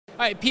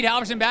right, Pete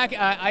Halverson back.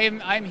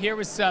 I'm here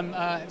with some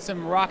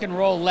rock and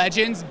roll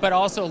legends, but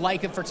also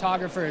Leica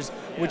photographers,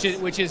 which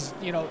is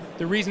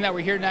the reason that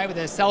we're here tonight with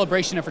a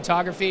celebration of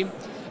photography.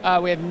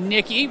 We have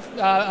Nikky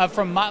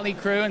from Motley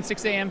Crue and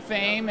 6 a.m.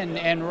 fame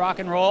and rock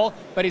and roll,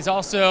 but he's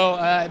also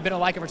been a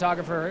Leica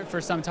photographer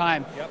for some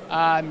time. Yep.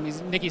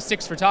 He's Nikky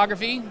Sixx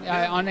Photography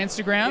on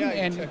Instagram. Yeah,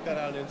 and check that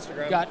out on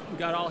Instagram.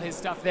 Got all his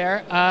stuff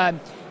there.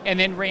 And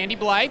then Randy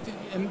Blythe,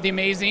 the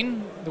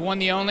amazing, the one,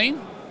 the only,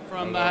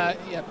 from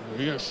yep.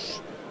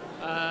 Yes.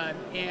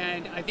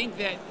 And I think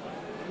that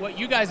what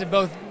you guys have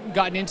both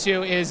gotten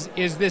into is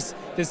this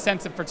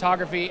sense of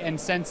photography and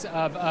sense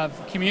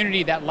of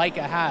community that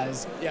Leica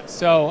has. Yeah.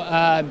 So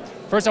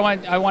first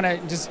I want to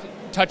just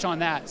touch on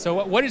that.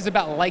 So what is it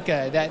about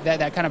Leica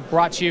that kind of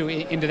brought you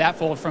into that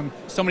fold from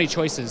so many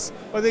choices?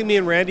 Well, I think me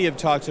and Randy have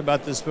talked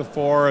about this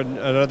before, and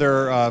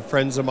other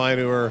friends of mine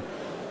who are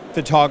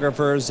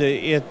photographers.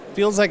 It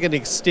feels like an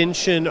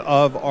extension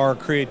of our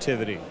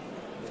creativity.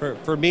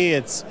 For me,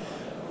 it's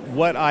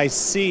what I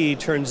see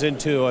turns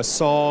into a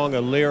song,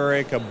 a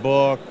lyric, a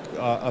book,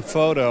 a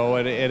photo,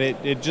 and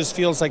it just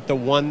feels like the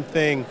one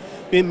thing.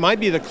 It might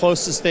be the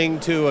closest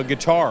thing to a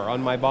guitar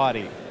on my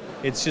body.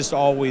 It's just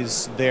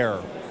always there.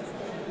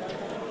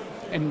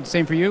 And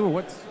same for you.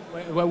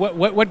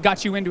 What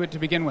got you into it to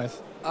begin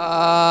with?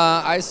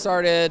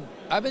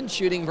 I've been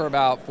shooting for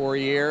about 4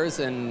 years,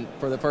 and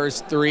for the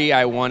first 3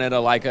 I wanted a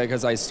Leica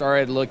because I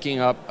started looking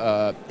up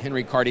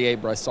Henry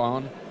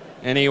Cartier-Bresson,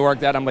 and he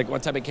worked out. I'm like,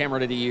 what type of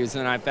camera did he use?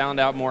 And I found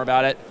out more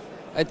about it.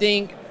 I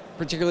think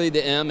particularly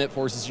the M, it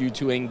forces you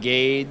to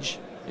engage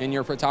in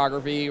your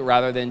photography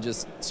rather than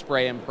just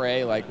spray and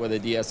pray like with a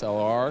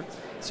DSLR.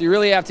 So you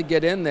really have to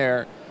get in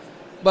there.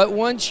 But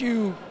once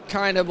you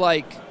kind of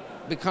like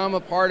become a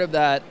part of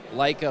that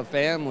Leica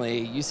family,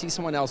 you see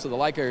someone else with a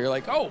Leica, you're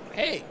like, oh,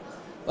 hey.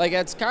 Like,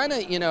 it's kind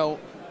of,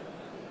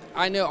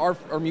 I know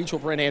our mutual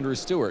friend Andrew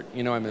Stewart,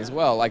 you know him as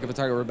well, Leica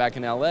photographer back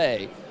in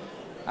LA.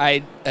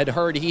 I had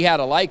heard he had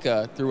a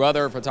Leica through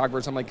other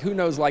photographers. I'm like, who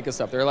knows Leica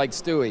stuff? They're like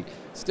Stewie.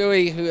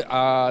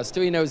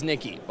 Stewie knows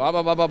Nikky, blah,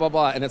 blah, blah, blah, blah,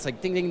 blah. And it's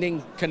like, ding, ding,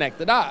 ding, connect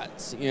the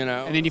dots,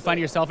 And then you find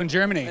yourself in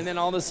Germany. And then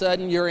all of a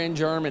sudden, you're in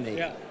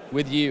Germany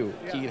with you,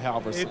 Pete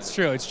Halverson. It's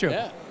true, it's true.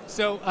 Yeah.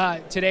 So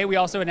today we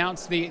also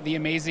announced the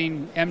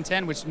amazing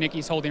M10, which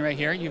Nikky's holding right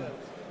here. You've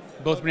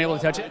both been able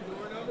to touch it.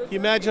 Can you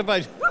imagine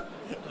if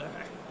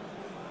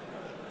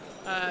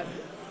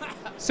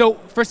So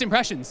first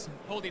impressions,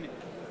 holding it,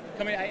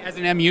 coming as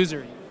an M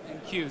user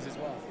and cues as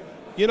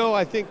well.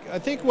 I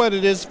think what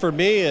it is for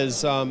me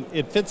is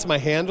it fits my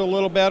hand a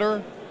little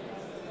better.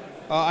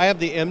 I have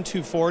the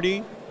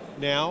M240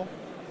 now,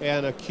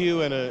 and a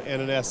Q and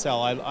an SL.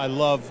 I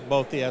love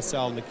both the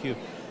SL and the Q.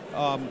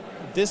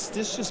 This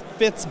just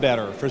fits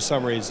better for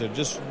some reason.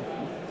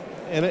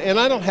 And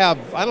I don't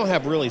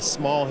have really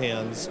small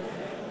hands.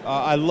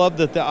 I love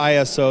that the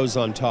ISO's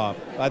on top.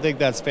 I think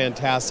that's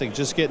fantastic.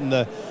 Just getting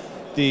the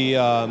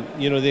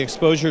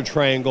exposure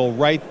triangle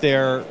right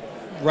there,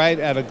 right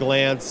at a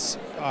glance.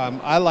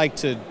 I like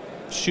to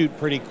shoot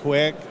pretty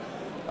quick.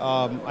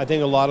 I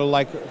think a lot of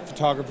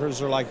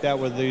photographers are like that,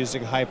 whether they're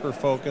using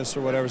hyperfocus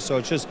or whatever. So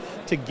it's just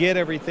to get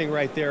everything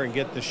right there and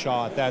get the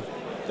shot.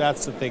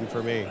 That's the thing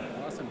for me.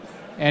 Awesome.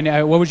 And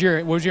what was your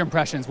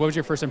impressions? What was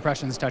your first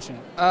impressions touching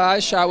it? I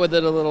shot with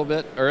it a little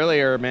bit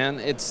earlier, man.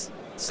 It's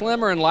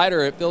slimmer and lighter.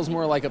 It feels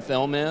more like a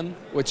film in,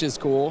 which is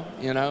cool.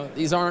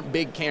 These aren't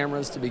big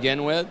cameras to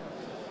begin with,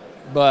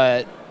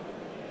 but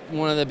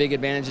one of the big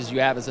advantages you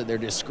have is that they're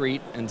discreet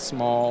and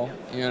small.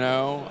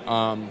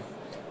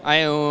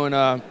 I own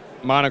a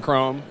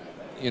monochrome,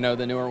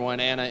 the newer one,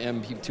 and a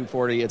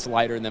MP240. It's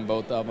lighter than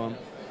both of them,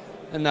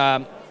 and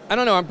I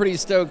don't know. I'm pretty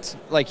stoked,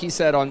 like he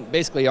said, on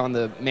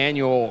the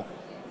manual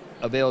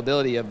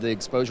availability of the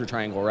exposure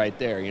triangle right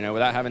there.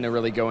 Without having to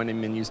really go into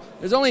menus.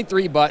 There's only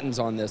 3 buttons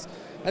on this.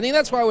 I think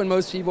that's why when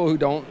most people who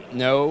don't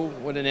know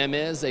what an M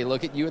is, they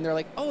look at you and they're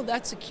like, oh,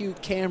 that's a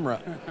cute camera.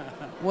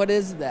 What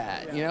is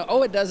that?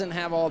 Oh, it doesn't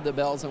have all the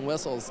bells and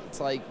whistles. It's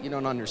like, you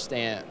don't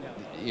understand.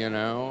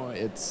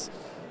 It's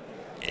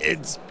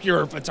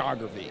pure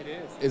photography.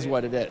 It is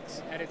what it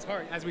is. At its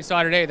heart, as we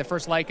saw today, the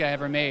first Leica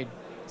ever made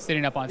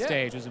sitting up on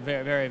stage was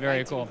very, very,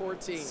 very cool.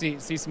 See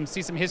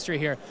some history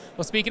here.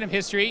 Well, speaking of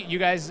history, you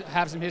guys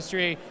have some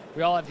history.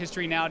 We all have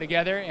history now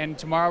together, and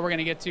tomorrow we're going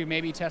to get to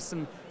maybe test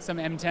some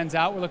M10s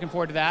out. We're looking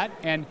forward to that.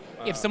 And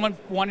if someone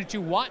wanted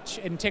to watch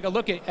and take a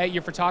look at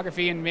your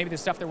photography and maybe the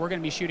stuff that we're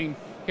going to be shooting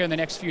here in the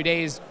next few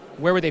days,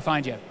 where would they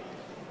find you?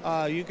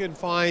 You can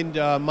find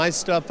my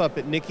stuff up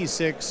at Nikky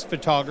Sixx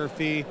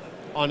Photography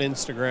on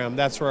Instagram.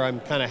 That's where I'm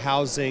kind of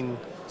housing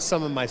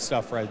some of my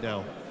stuff right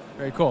now.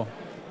 Very cool.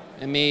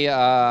 And me,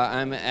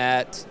 I'm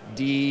at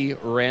D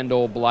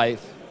Randall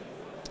Blythe,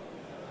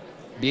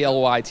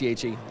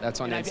 BLYTHE. That's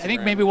on Instagram. I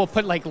think maybe we'll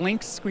put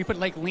links. Can we put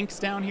links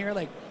down here,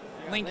 link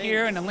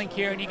here and a link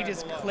here, and you can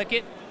just click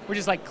it. We're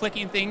just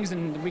clicking things,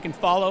 and we can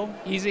follow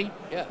easy.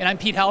 Yeah. And I'm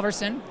Pete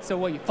Halverson.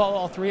 So you follow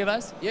all 3 of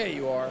us? Yeah,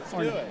 you are.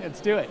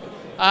 Let's do it.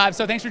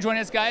 So thanks for joining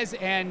us, guys,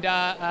 and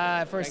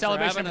for a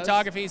celebration of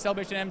photography,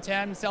 celebration of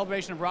M10,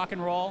 celebration of rock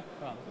and roll.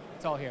 Well,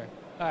 it's all here.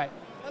 All right.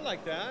 I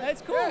like that.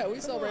 That's cool. Yeah, we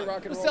celebrate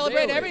rock and We roll.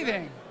 celebrate daily,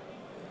 everything. right?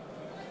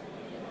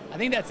 I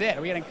think that's it.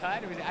 Are we getting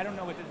cut? I don't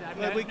know what this is.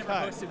 I've we never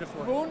cut. hosted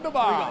before.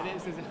 Wunderbar. Here we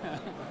go. This is